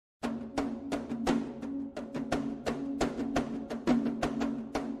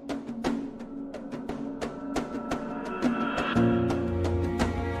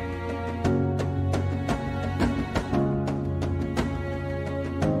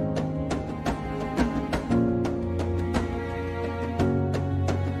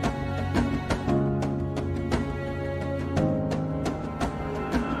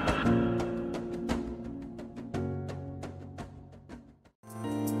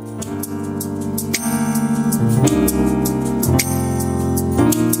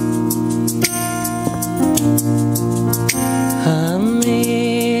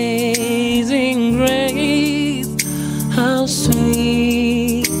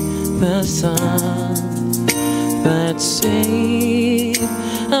the Son that saved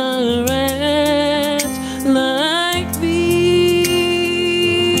a wretch like thee.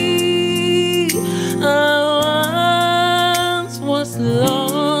 I once was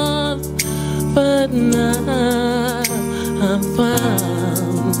lost, but now I'm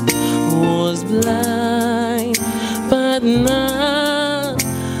found. Was blind, but now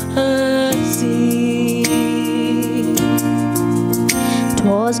I see.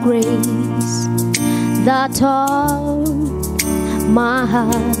 'Twas grace that taught my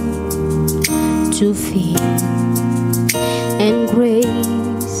heart to fear, and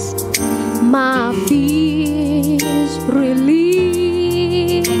grace my fears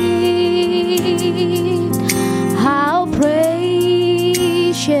relieved. How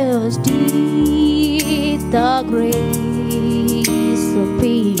precious did the grace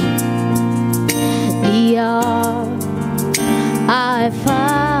appear the hour I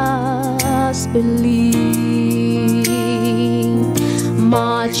first believed.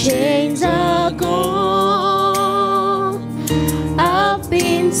 My chains are gone, I've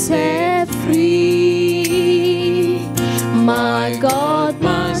been set free. My God,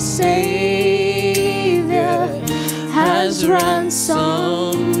 my Savior has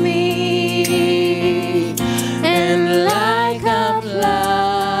ransomed me, and like a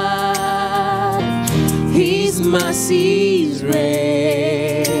flood His mercies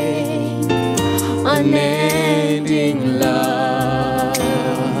rain, unending love,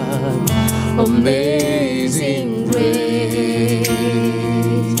 amazing grace.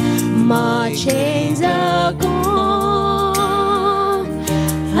 My chains are gone,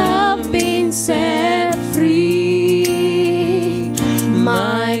 I've been set free.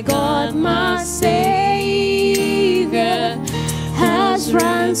 My God, my Savior has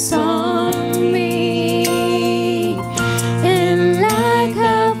ransomed me, and like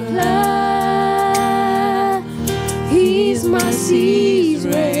a flood His mercies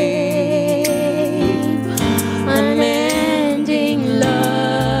rain, unending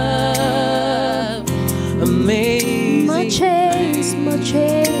love, amazing. My chains, my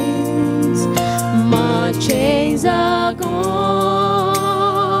chains, my chains are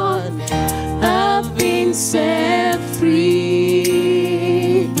gone, I've been set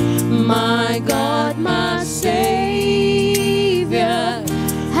free. My God, my Savior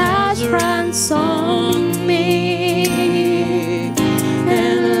has ransomed me,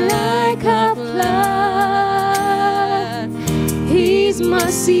 and like a flood His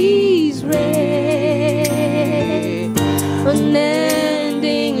mercies rain,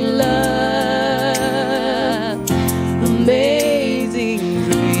 unending love, amazing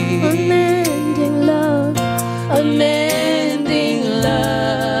grace, unending love, unending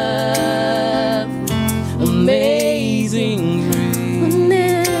love, amazing grace,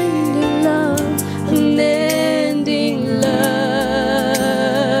 unending love, unending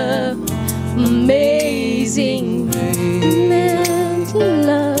love, amazing grace, unending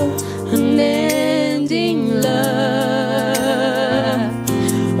love, unending love,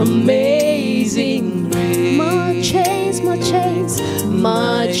 amazing grace. My chains, my chains,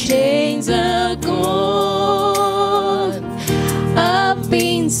 my chains are gone, I've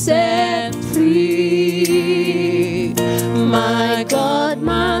been set free. My God,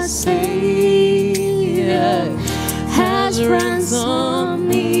 my Savior has ransomed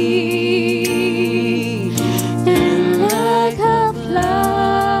me, and like a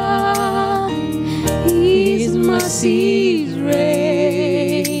flood His mercies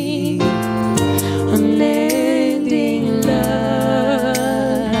rain, unending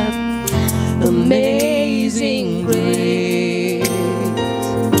love, amazing grace,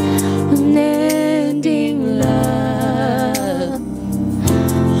 unending love,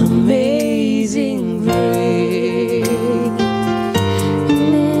 amazing grace,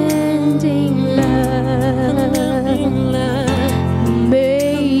 unending love,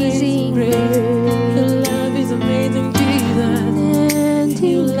 amazing grace. Your love is amazing, Jesus.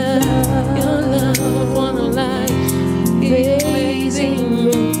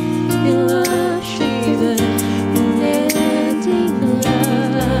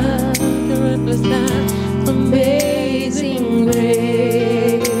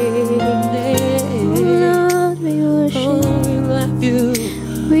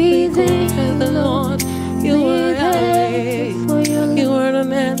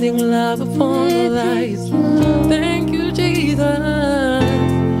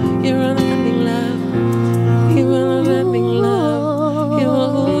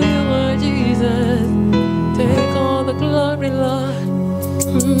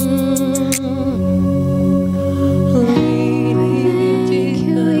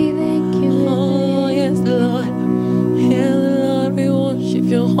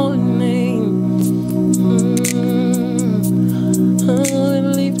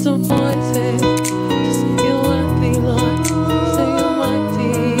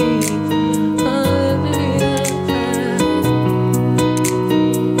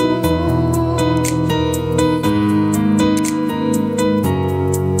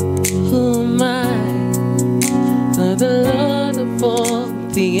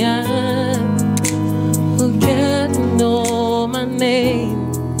 the end, who can't know my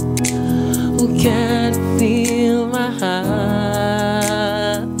name, who can't feel my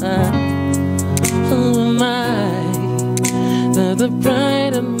heart. Who am I that the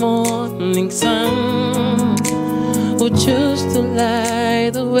bright and morning sun would choose to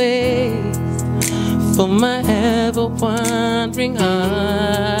light the way for my ever-wandering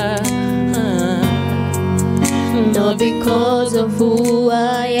heart? Not because of who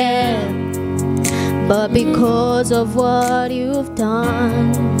I am, but because of what you've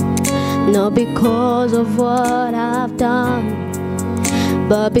done. Not because of what I've done,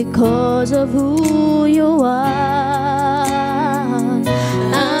 but because of who you are.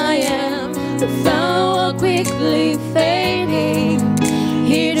 I am the flower quickly fading,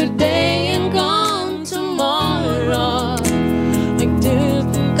 here today and gone tomorrow. Like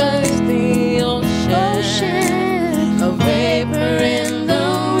distant thirsty ocean, a vapor in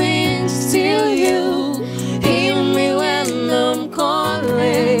the wind. Still you hear me when I'm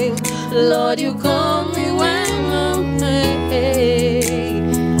calling. Lord, you call me when I'm paid.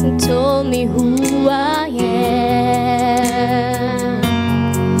 You told me who I am.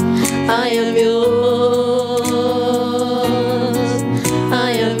 I am yours.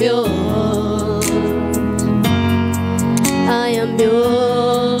 I am yours. I am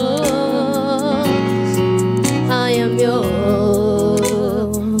yours. I am yours.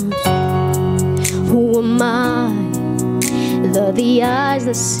 Who am I? The eyes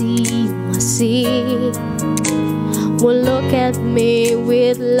that see my seed will look at me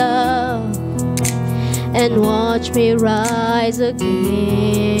with love and watch me rise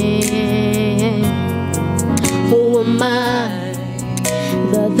again. Who am I?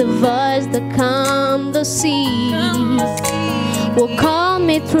 The voice that calms the sea will calm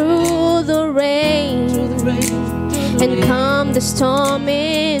me through the rain and calm the storm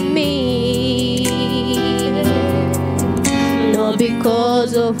in me. Not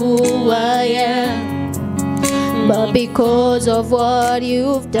because of who I am, but because of what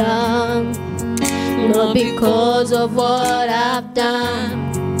you've done. Not because of what I've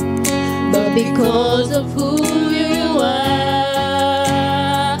done, but because of who you are.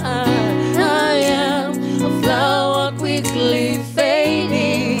 I am a flower quickly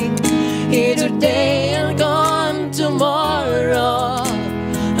fading, here today and gone tomorrow.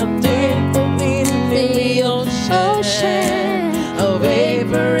 I'm drifting in the ocean, a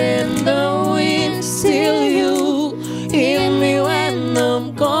vapor in the wind. Still you hear me when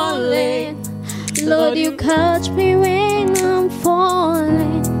I'm calling. Lord, you catch me when I'm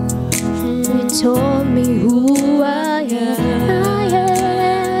falling. You told me who I am.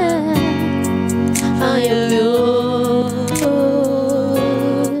 I am yours.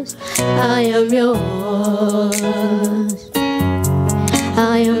 I am yours.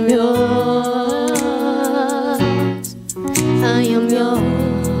 I am yours. I am yours.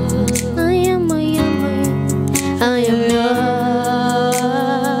 I am yours. I am yours.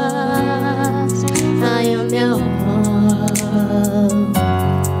 I am yours.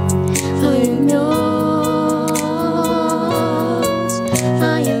 I am yours.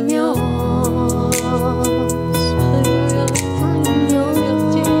 I am yours.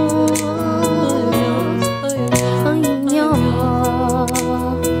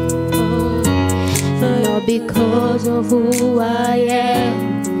 Not because of who I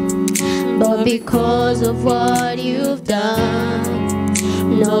am, but because of what you've done.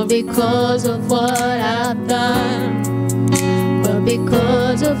 Not because of what I've done, but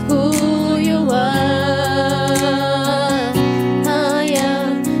because of who you are. I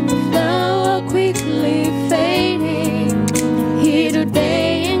am a flower quickly fading, here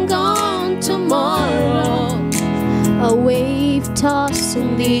today and gone tomorrow. A wave tossed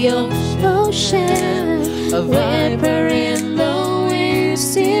in the ocean, a vapor in the wind.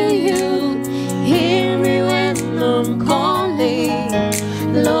 Still you hear me when I'm calling.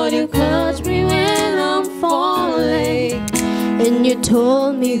 Lord, you catch me when I'm falling, and you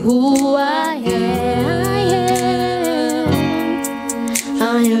told me who I am.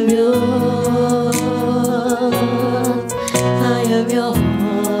 I am yours. I am yours.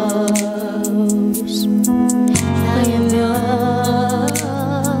 I am yours.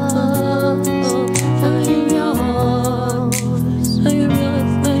 I am yours. I am yours. I am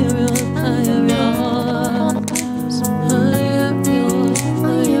yours. I am yours. I am yours. I am yours.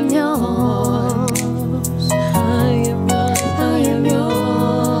 I am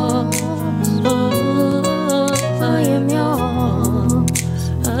yours. I am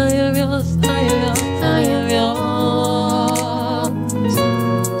yours. I am yours.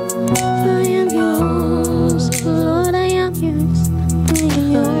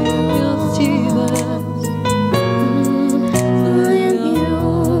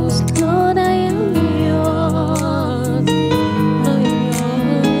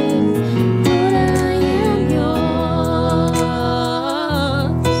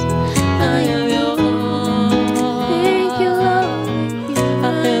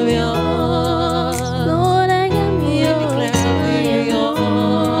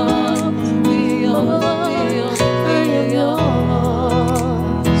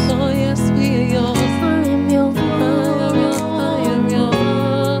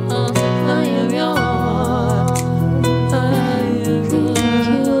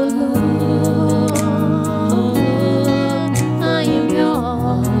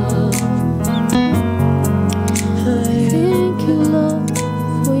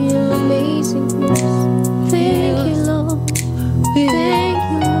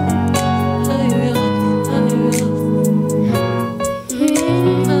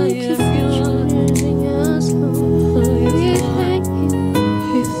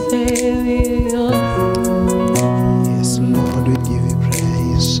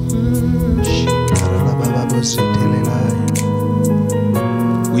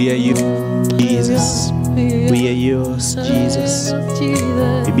 We are you, Jesus. We are yours, Jesus.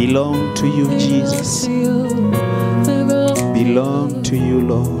 We belong to you, Jesus. Belong to you,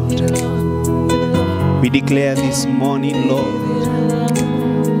 Lord. We declare this morning, Lord,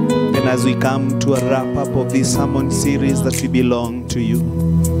 and as we come to a wrap-up of this sermon series, that we belong to you.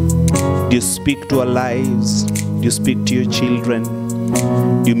 You speak to our lives. You speak to your children.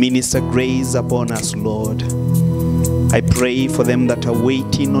 You minister grace upon us, Lord. I pray for them that are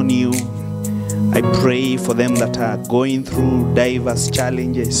waiting on you. I pray for them that are going through diverse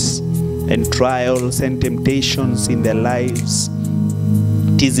challenges and trials and temptations in their lives.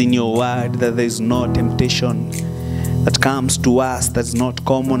 It is in your word that there is no temptation that comes to us that's not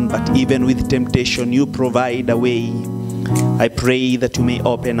common, but even with temptation, you provide a way. I pray that you may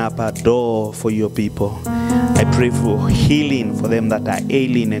open up a door for your people. I pray for healing for them that are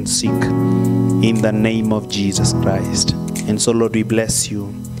ailing and sick in the name of Jesus Christ. And so, Lord, we bless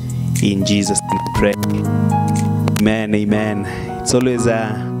you. In Jesus' name we pray. Amen, amen. It's always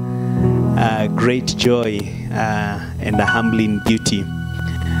a great joy and a humbling beauty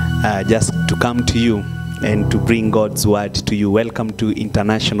just to come to you and to bring God's word to you. Welcome to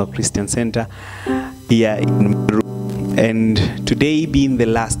International Christian Center here in Meru. And today being the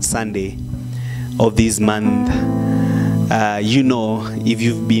last Sunday of this month, you know, if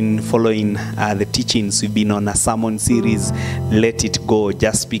you've been following the teachings, we've been on a sermon series, Let It Go,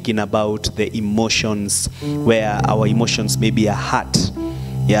 just speaking about the emotions, where our emotions maybe are hurt,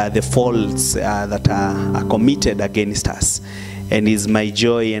 the faults that are committed against us. And it's my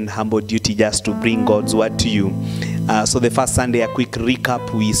joy and humble duty just to bring God's word to you. So the first Sunday, a quick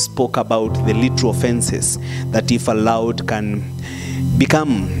recap, we spoke about the little offenses that, if allowed, can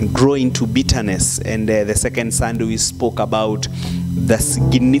grow into bitterness. And the second Sunday, we spoke about the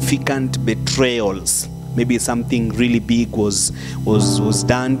significant betrayals. Maybe something really big was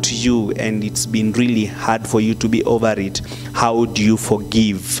done to you, and it's been really hard for you to be over it. How do you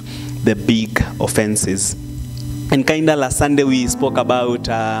forgive the big offenses? And kinda last Sunday we spoke about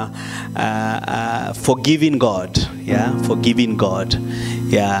forgiving God, forgiving God,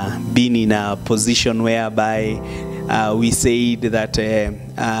 being in a position whereby we said that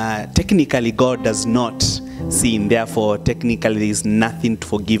technically God does not sin, therefore technically there is nothing to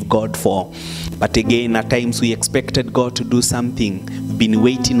forgive God for. But again, at times we expected God to do something. We've been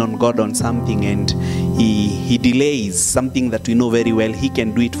waiting on God on something, and He delays something that we know very well He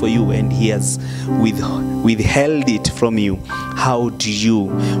can do it for you, and He has withheld it from you. How do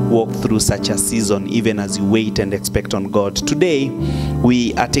you walk through such a season, even as you wait and expect on God? Today,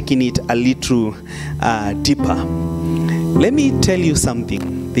 we are taking it a little deeper. Let me tell you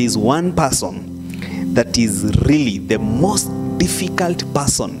something. There is one person that is really the most difficult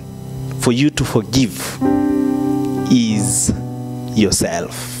person for you to forgive, is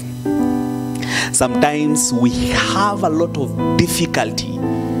yourself. Sometimes we have a lot of difficulty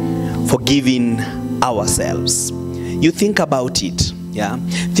forgiving ourselves. You think about it,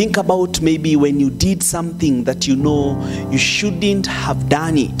 Think about maybe when you did something that you know you shouldn't have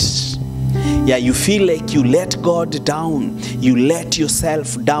done it. You feel like you let God down, you let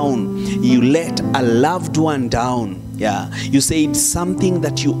yourself down, you let a loved one down. You said something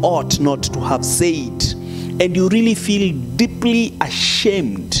that you ought not to have said, and you really feel deeply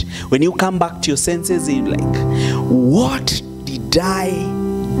ashamed. When you come back to your senses, you're like, what did I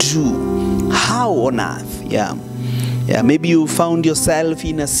do? How on earth? Maybe you found yourself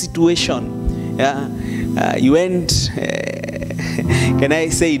in a situation. You went, can I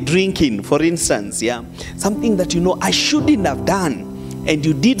say, drinking, for instance. Something that you know I shouldn't have done, and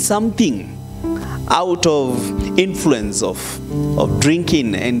you did something out of influence of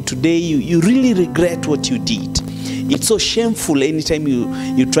drinking, and today you really regret what you did. It's so shameful anytime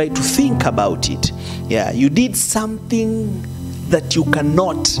you try to think about it. You did something that you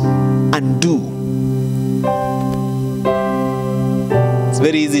cannot undo. It's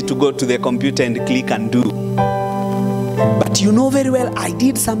very easy to go to the computer and click undo, but you know very well I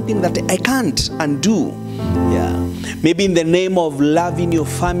did something that I can't undo. Maybe in the name of loving your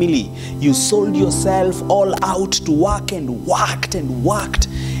family, you sold yourself all out to work and worked and worked,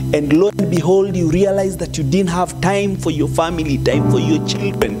 and lo and behold, you realize that you didn't have time for your family, time for your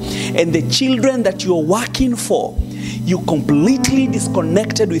children, and the children that you're working for, you completely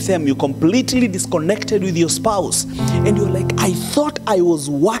disconnected with them, you completely disconnected with your spouse, and you're like, I thought I was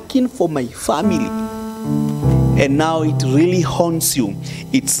working for my family, and now it really haunts you.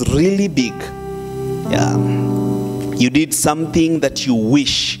 It's really big. You did something that you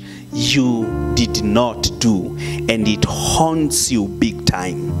wish you did not do, and it haunts you big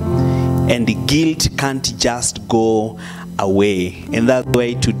time. And the guilt can't just go away. And that's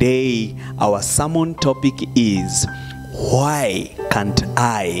why today our sermon topic is, why can't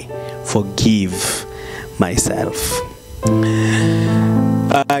I forgive myself?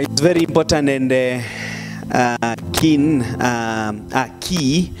 It's very important and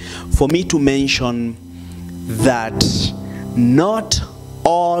key for me to mention that not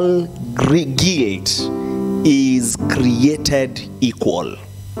all guilt is created equal.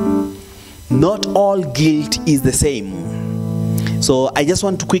 Not all guilt is the same. So I just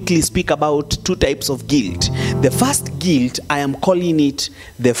want to quickly speak about two types of guilt. The first guilt, I am calling it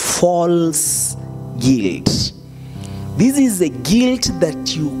the false guilt. This is a guilt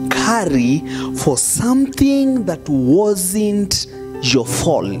that you carry for something that wasn't your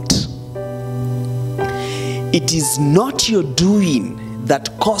fault. It is not your doing that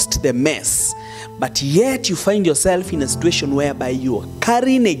caused the mess, but yet you find yourself in a situation whereby you are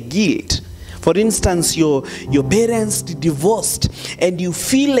carrying a guilt. For instance, your parents divorced and you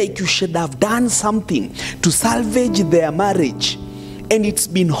feel like you should have done something to salvage their marriage, and it's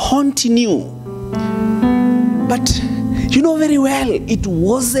been haunting you. But you know very well it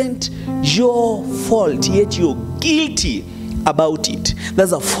wasn't your fault, yet you're guilty about it.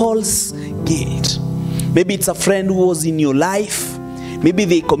 That's a false guilt. Maybe it's a friend who was in your life. Maybe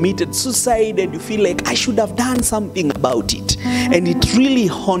they committed suicide and you feel like, I should have done something about it. And it really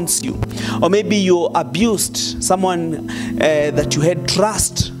haunts you. Or maybe you abused someone that you had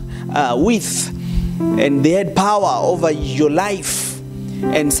trust with, and they had power over your life.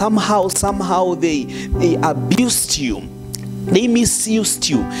 And somehow they abused you. They misused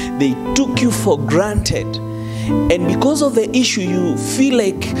you. They took you for granted. And because of the issue, you feel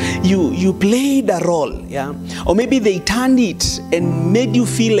like you played a role, yeah? Or maybe they turned it and made you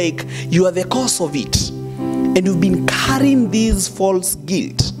feel like you are the cause of it. And you've been carrying this false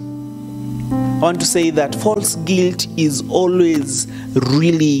guilt. I want to say that false guilt is always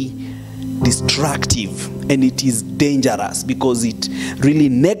really destructive, and it is dangerous because it really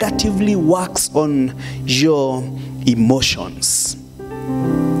negatively works on your emotions.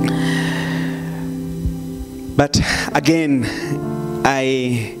 But again,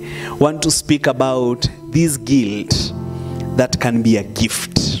 I want to speak about this guilt that can be a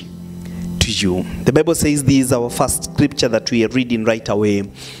gift to you. The Bible says this is our first scripture that we are reading right away, 2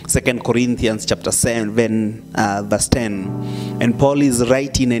 Corinthians chapter 7, verse 10. And Paul is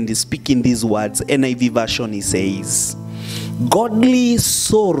writing and is speaking these words. NIV version, he says, godly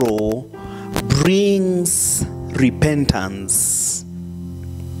sorrow brings repentance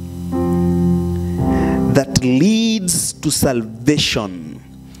that leads to salvation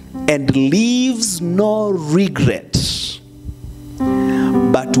and leaves no regret.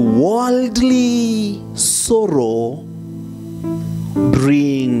 But worldly sorrow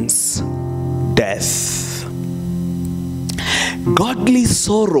brings death. Godly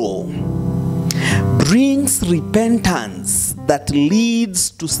sorrow brings repentance that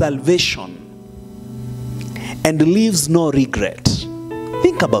leads to salvation and leaves no regret.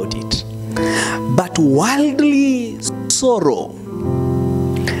 Think about it. But worldly sorrow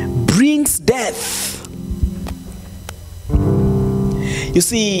brings death. You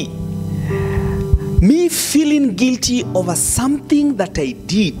see, me feeling guilty over something that I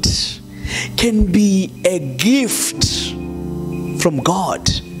did can be a gift from God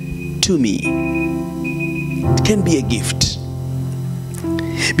to me. It can be a gift.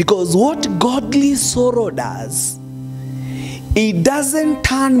 Because what godly sorrow does, it doesn't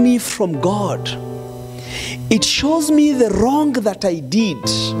turn me from God. It shows me the wrong that I did,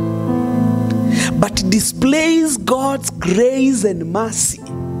 but displays God's grace and mercy,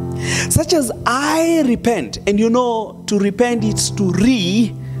 such as I repent. And you know, to repent is to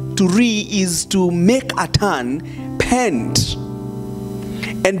is to make a turn, pent.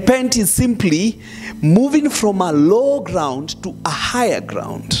 And pent is simply moving from a low ground to a higher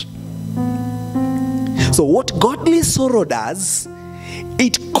ground. So what godly sorrow does,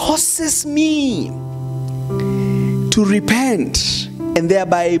 it causes me to repent, and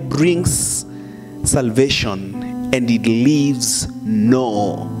thereby brings salvation, and it leaves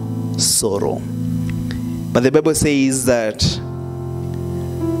no sorrow. But the Bible says that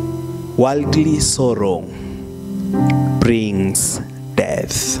worldly sorrow brings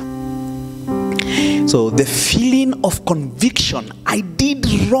death. So the feeling of conviction, I did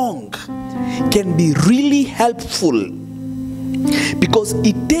wrong, can be really helpful because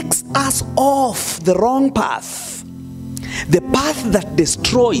it takes us off the wrong path, the path that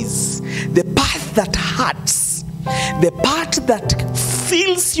destroys, the path that hurts, the path that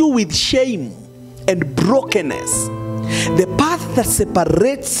fills you with shame and brokenness, the path that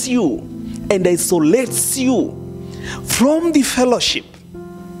separates you and isolates you from the fellowship,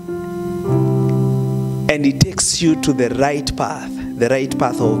 and it takes you to the right path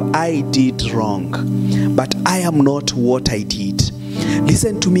of I did wrong, but I am not what I did.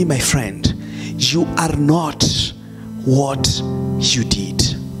 Listen to me, my friend. You are not what you did.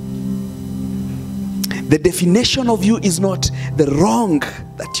 The definition of you is not the wrong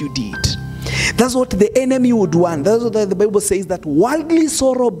that you did. That's what the enemy would want. That's what the Bible says, that worldly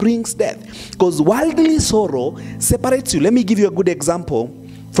sorrow brings death. Because worldly sorrow separates you. Let me give you a good example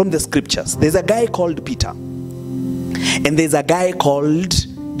from the scriptures. There's a guy called Peter. And there's a guy called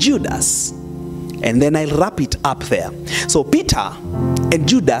Judas. And then I'll wrap it up there. So Peter and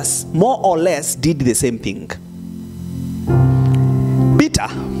Judas more or less did the same thing. Peter,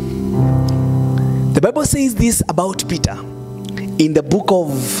 the Bible says this about Peter in the book of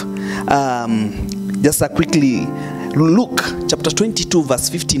quickly, Luke chapter 22 verse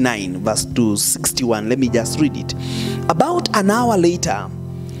 59 verse to 61. Let me just read it. About an hour later,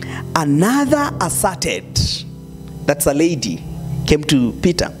 another asserted, that's a lady, came to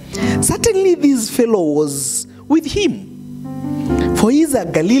Peter. Certainly this fellow was with him, for he is a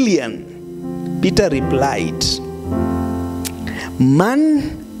Galilean. Peter replied,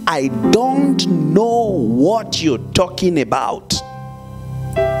 man, I don't know what you're talking about.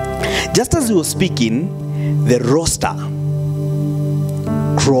 Just as he was speaking, the rooster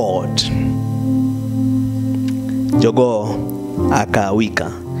crowed. Jogoo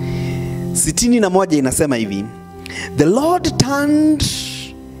akawika. 61 inasema hivi. The Lord turned.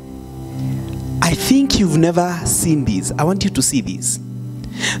 I think you've never seen this. I want you to see this.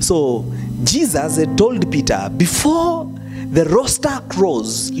 So Jesus had told Peter, before the rooster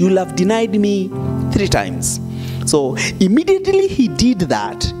crows, you'll have denied me 3 times. So immediately he did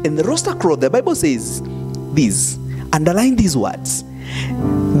that, and the rooster crowed. The Bible says this, underline these words.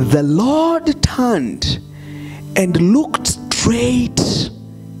 The Lord turned and looked straight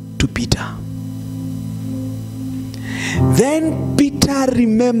to Peter. Then Peter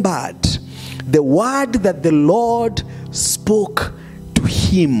remembered the word that the Lord spoke to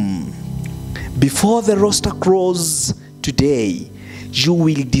him. Before the rooster crows today, you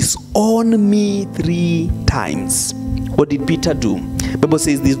will disown me 3 times. What did Peter do? The Bible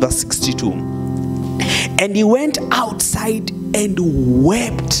says this, verse 62. And he went outside and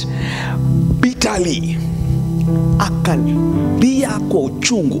wept bitterly. Akalia kwa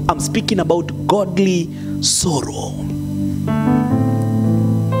uchungu. I'm speaking about godly sorrow.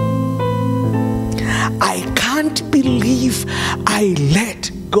 I can't believe I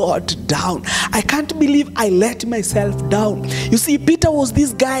let God down. I can't believe I let myself down. You see, Peter was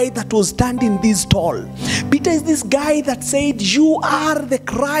this guy that was standing this tall. Peter is this guy that said, you are the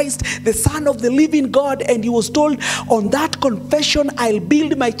Christ, the Son of the living God. And he was told, on that confession, I'll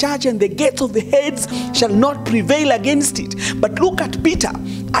build my church and the gates of the Hades shall not prevail against it. But look at Peter.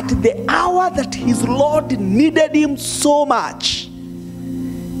 At the hour that his Lord needed him so much,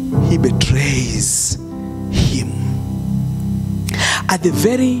 he betrays him. At the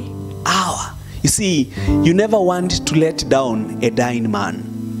very hour. You see, you never want to let down a dying man.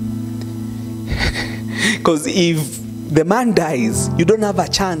 Because if the man dies, you don't have a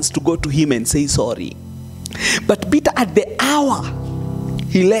chance to go to him and say sorry. But Peter, at the hour,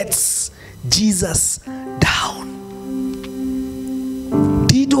 he lets Jesus down.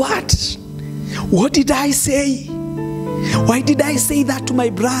 Did what? What did I say? Why did I say that to my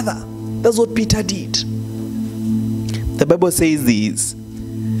brother? That's what Peter did. The Bible says this,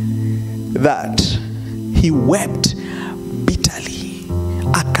 that he wept bitterly.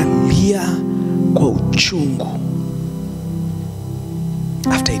 Akalia kwa uchungu.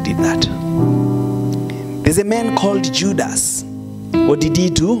 After he did that, there's a man called Judas. What did he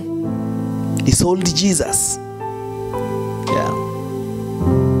do? He sold Jesus. Yeah.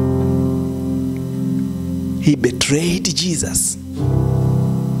 He betrayed Jesus.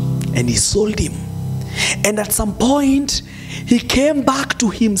 And he sold him. And at some point, he came back to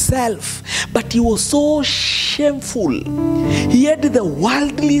himself. But he was so shameful. He had the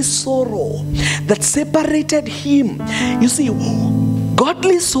worldly sorrow that separated him. You see,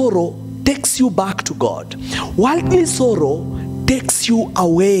 godly sorrow takes you back to God. Worldly sorrow takes you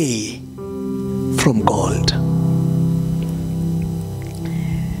away from God.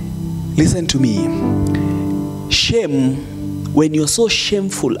 Listen to me. Shame, when you're so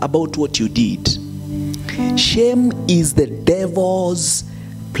shameful about what you did, shame is the devil's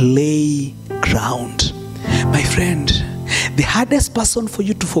playground. My friend, the hardest person for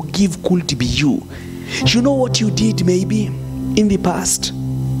you to forgive could be you. You know what you did maybe in the past?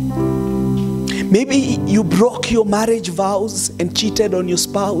 Maybe you broke your marriage vows and cheated on your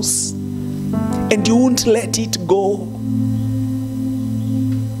spouse. and you won't let it go.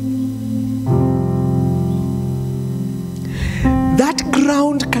 That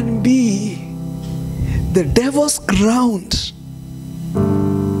ground can be the devil's ground.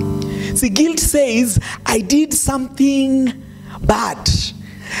 See, guilt says, I did something bad.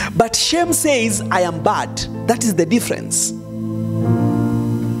 But shame says, I am bad. That is the difference.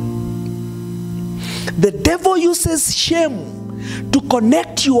 The devil uses shame to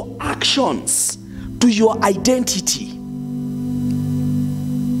connect your actions to your identity.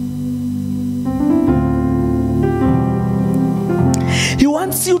 He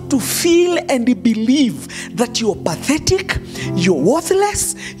wants you to feel and believe that you're pathetic, you're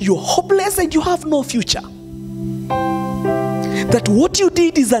worthless, you're hopeless, and you have no future. That what you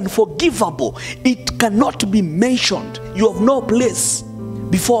did is unforgivable. It cannot be mentioned. You have no place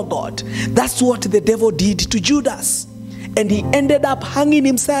before God. That's what the devil did to Judas. And he ended up hanging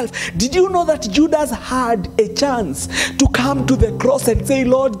himself. Did you know that Judas had a chance to come to the cross and say,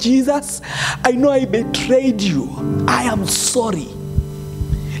 Lord Jesus, I know I betrayed you. I am sorry.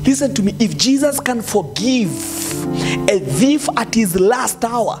 Listen to me. If Jesus can forgive a thief at his last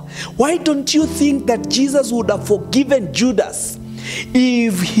hour, why don't you think that Jesus would have forgiven Judas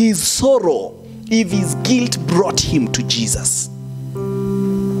if his sorrow, if his guilt brought him to Jesus?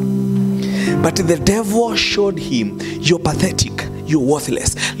 But the devil showed him, you're pathetic, you're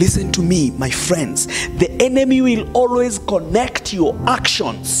worthless. Listen to me, my friends. The enemy will always connect your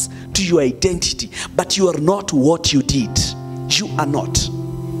actions to your identity. But you are not what you did. You are not.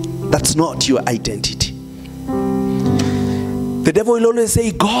 That's not your identity. The devil will always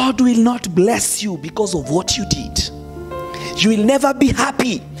say, God will not bless you because of what you did. You will never be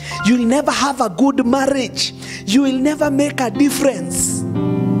happy. You will never have a good marriage. You will never make a difference.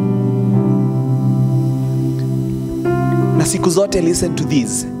 Na siku zote, listen to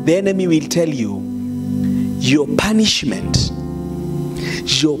this. The enemy will tell you, your punishment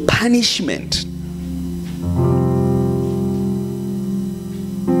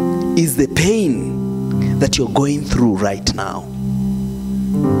is the pain that you're going through right now.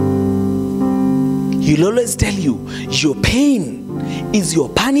 He'll always tell you, your pain is your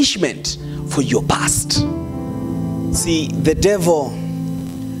punishment for your past. See, the devil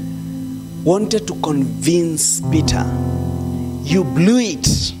wanted to convince Peter, you blew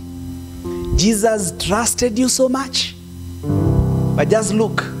it. Jesus trusted you so much. But just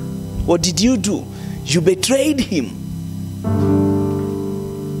look, what did you do? You betrayed him.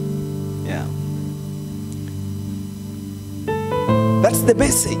 Yeah. That's the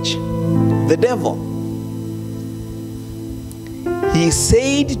message. The devil. He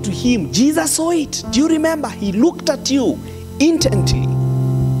said to him, Jesus saw it. Do you remember? He looked at you intently.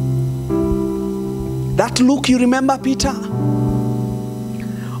 That look, you remember, Peter?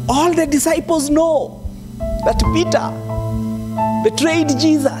 All the disciples know that Peter betrayed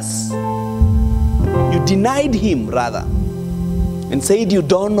Jesus. You denied him, rather, and said you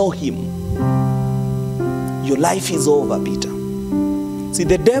don't know him. Your life is over, Peter. See,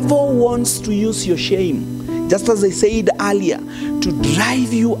 the devil wants to use your shame, just as I said earlier, to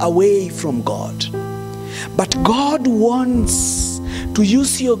drive you away from God. But God wants to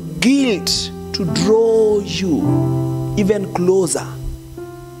use your guilt to draw you even closer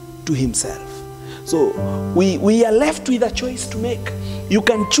to himself. So we are left with a choice to make. You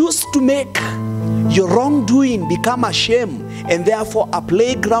can choose to make your wrongdoing become a shame and therefore a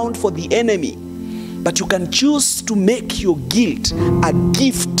playground for the enemy. But you can choose to make your guilt a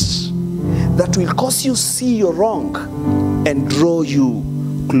gift that will cause you see your wrong and draw you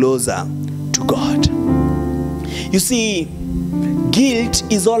closer to God. You see, guilt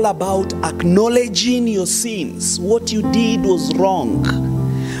is all about acknowledging your sins. What you did was wrong.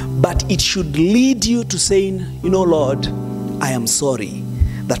 But it should lead you to saying, you know, Lord, I am sorry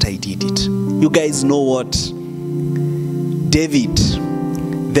that I did it. You guys know what? David,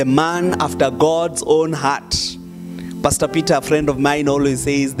 the man after God's own heart. Pastor Peter, a friend of mine, always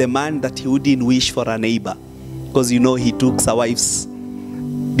says the man that he wouldn't wish for a neighbor. Because you know he took a wife's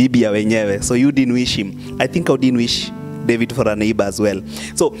bibia wenyewe. So you didn't wish him. I think I didn't wish David for a neighbor as well.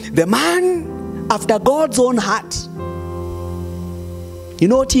 So the man after God's own heart, you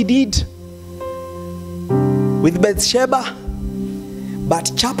know what he did with Bathsheba?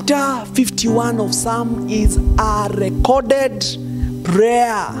 But chapter 51 of Psalm is a recorded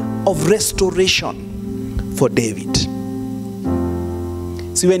prayer of restoration for David.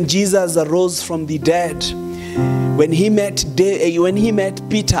 See, when Jesus arose from the dead, when he met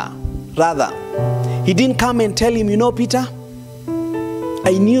Peter, rather, he didn't come and tell him, you know, Peter,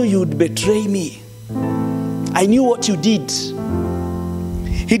 I knew you'd betray me. I knew what you did.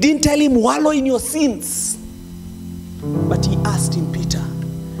 He didn't tell him, wallow in your sins. But he asked him, Peter,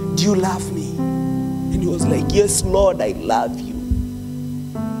 do you love me? And he was like, yes, Lord, I love you.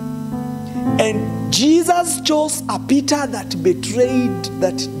 And Jesus chose a Peter that betrayed,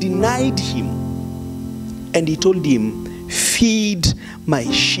 that denied him. And he told him, feed my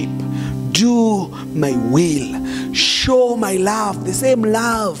sheep, do my will, show my love, the same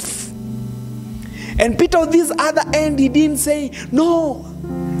love. And Peter on this other end, he didn't say, no,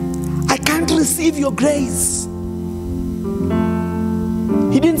 I can't receive your grace.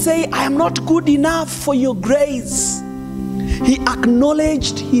 He didn't say, I am not good enough for your grace. He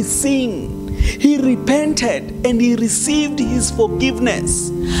acknowledged his sin. He repented and he received his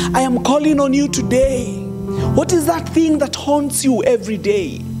forgiveness. I am calling on you today. What is that thing that haunts you every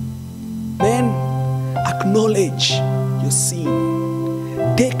day? Man, acknowledge your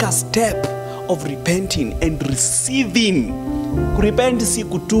sin. Take a step of repenting and receiving. Kurepent si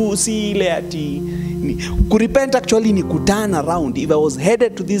kutu, si ile ati. Kurepent actually ni kuturn around. If I was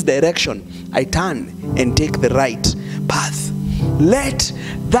headed to this direction, I turn and take the right path. Let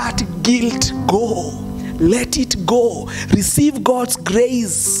that guilt go. Let it go. Receive God's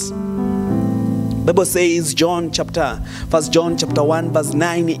grace. Bible says, 1 John chapter 1 verse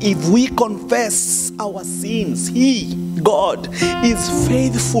 9, if we confess our sins, He, God, is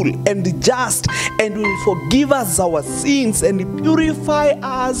faithful and just and will forgive us our sins and purify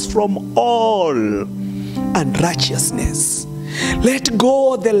us from all unrighteousness. Let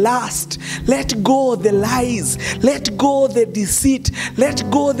go the lust, let go the lies, let go the deceit, let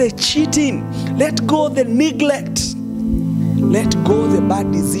go the cheating, let go the neglect, let go the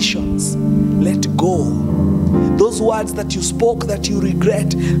bad decisions, let go those words that you spoke that you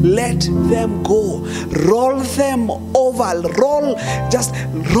regret, let them go. Roll them over, just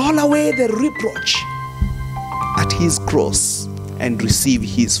roll away the reproach at His cross and receive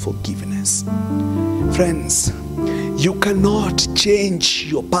His forgiveness. Friends, you cannot change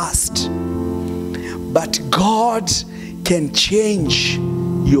your past, but God can change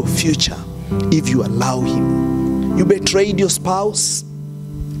your future if you allow Him. You betrayed your spouse,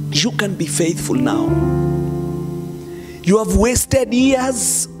 you can be faithful now. You have wasted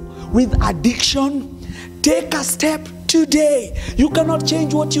years with addiction. Take a step today. You cannot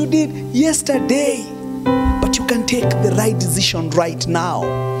change what you did yesterday, but you can take the right decision right now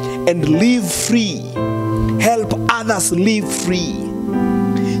and live free. Help others live free.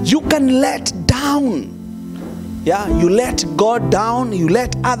 You can let down. Yeah, you let God down, you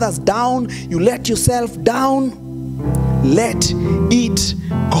let others down, you let yourself down. Let it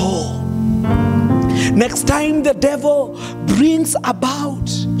go. Next time the devil brings about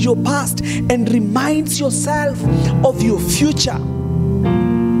your past and reminds yourself of your future,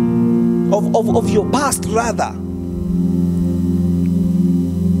 of your past rather,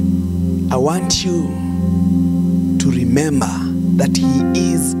 I want you to remember that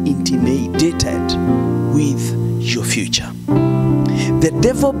He is intimidated with your future. The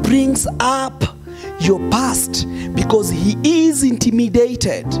devil brings up your past because he is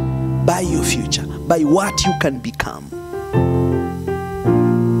intimidated by your future, by what you can become.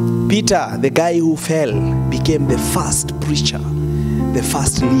 Peter, the guy who fell, became the first preacher, the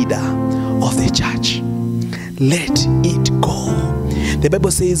first leader of the church. Let it go. The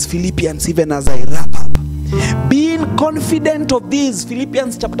Bible says, Philippians, even as I wrap up, being confident of this,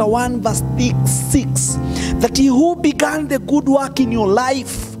 Philippians chapter 1 verse 6, that He who began the good work in your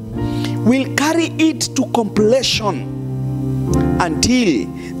life will carry it to completion until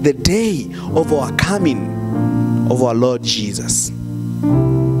the day of our coming of our Lord Jesus.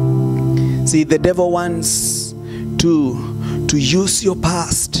 See, the devil wants to use your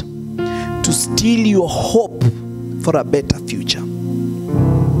past to steal your hope for a better future.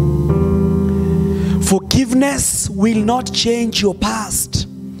 Forgiveness will not change your past,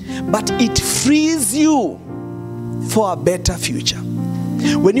 but it frees you for a better future.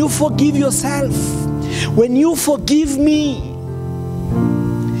 When you forgive yourself, when you forgive me,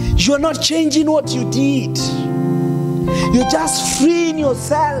 you're not changing what you did. You're just freeing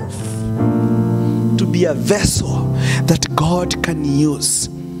yourself to be a vessel that God can use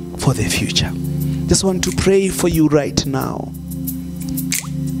for the future. Just want to pray for you right now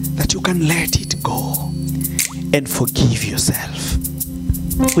that you can let it go and forgive yourself.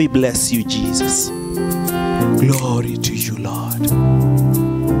 We bless you, Jesus. Glory to you, Lord.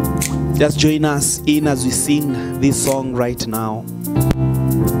 Just join us in as we sing this song right now,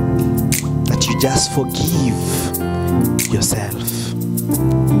 that you just forgive yourself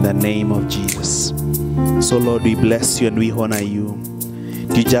in the name of Jesus. So Lord, we bless you and we honor you.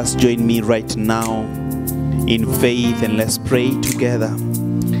 You just join me right now in faith and let's pray together.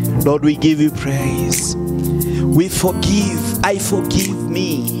 Lord, we give you praise. We forgive. I forgive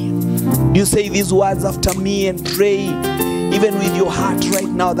me. You say these words after me and pray, even with your heart right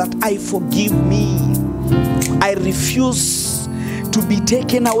now, that I forgive me. I refuse to be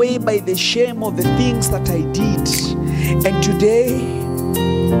taken away by the shame of the things that I did. And today,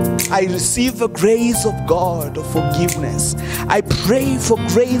 I receive the grace of God of forgiveness. I pray for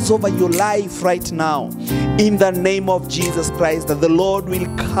grace over your life right now. In the name of Jesus Christ, that the Lord will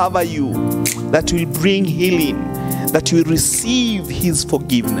cover you, that will bring healing, that you will receive His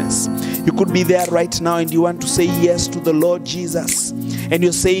forgiveness. You could be there right now and you want to say yes to the Lord Jesus. And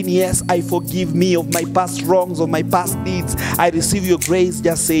you're saying, yes, I forgive me of my past wrongs, of my past deeds. I receive your grace.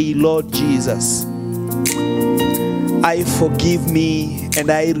 Just say, Lord Jesus, I forgive me and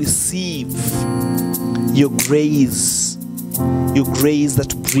I receive your grace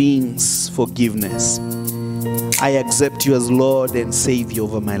that brings forgiveness. I accept you as Lord and Savior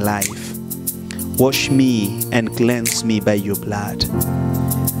over my life. Wash me and cleanse me by your blood.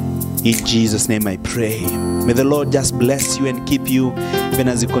 In Jesus' name I pray. May the Lord just bless you and keep you, even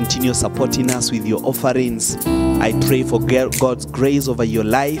as you continue supporting us with your offerings. I pray for God's grace over your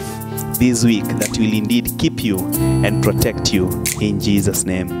life this week, that will indeed keep you and protect you. In Jesus'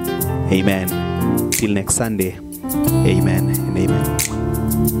 name, amen. Till next Sunday, amen and amen.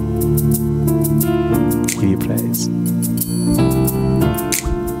 Give you praise.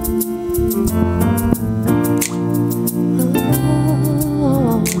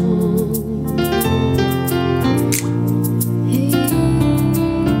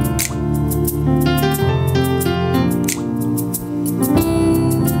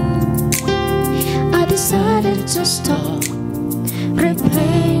 To stop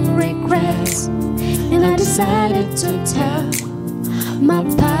replaying regrets, and I decided to tell my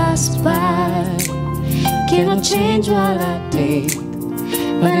past back. Cannot change what I did,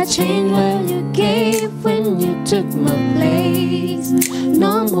 but I changed what you gave when you took my place.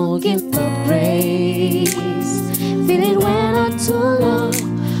 No more gift of grace. Feeling when I too long,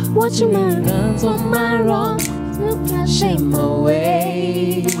 watching my run for my wrong, took my shame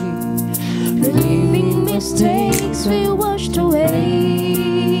away. Relieving mistakes we washed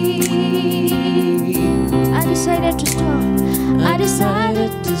away. I decided to stop. I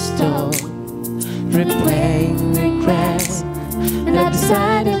decided to stop replaying regrets, and I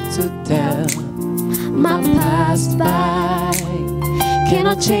decided to tell my past back.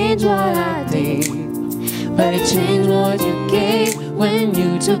 Cannot change what I did, but it changed what you gave when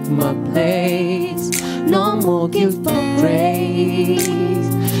you took my place. No more gift of grace.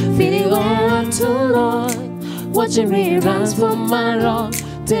 Feeling on too long, watching reruns from my wrong,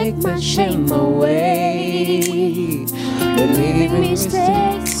 take my shame away. Relieving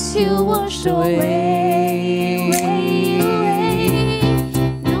mistakes you washed away.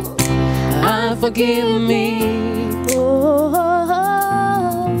 I forgive me. Oh,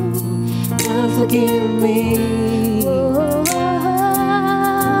 I forgive me. Oh,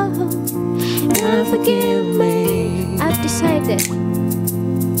 I forgive me. I've decided.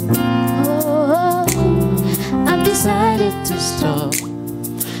 I've decided to stop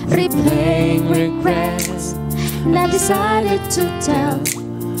replaying regrets, and I decided to tell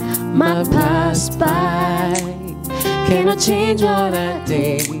my past back. Cannot change what I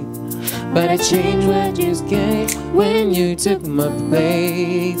did, but I changed what you gave when you took my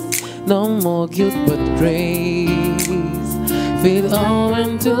place. No more guilt but grace. Feel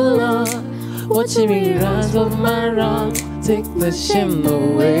on too long, watching me rise of my wrong, take the shame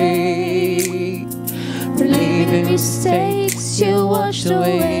away. Relieving mistakes you washed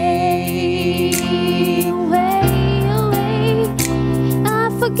away. I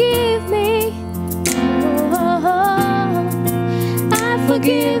forgive me. Oh, I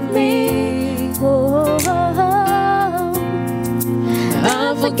forgive me. Oh,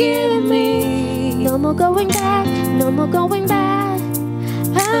 I forgive me. No more going back. No more going back.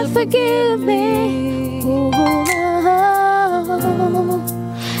 I forgive me. Oh,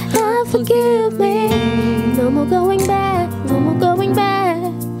 I forgive me. No more going back. No more going back.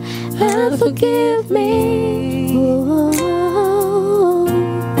 I forgive me. Oh,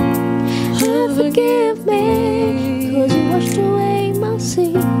 I forgive me. 'Cause you washed away my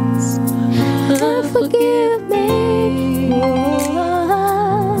sins. I forgive me.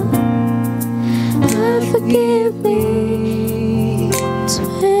 Oh, I forgive me. It's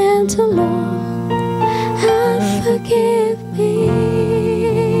been too long. I forgive me.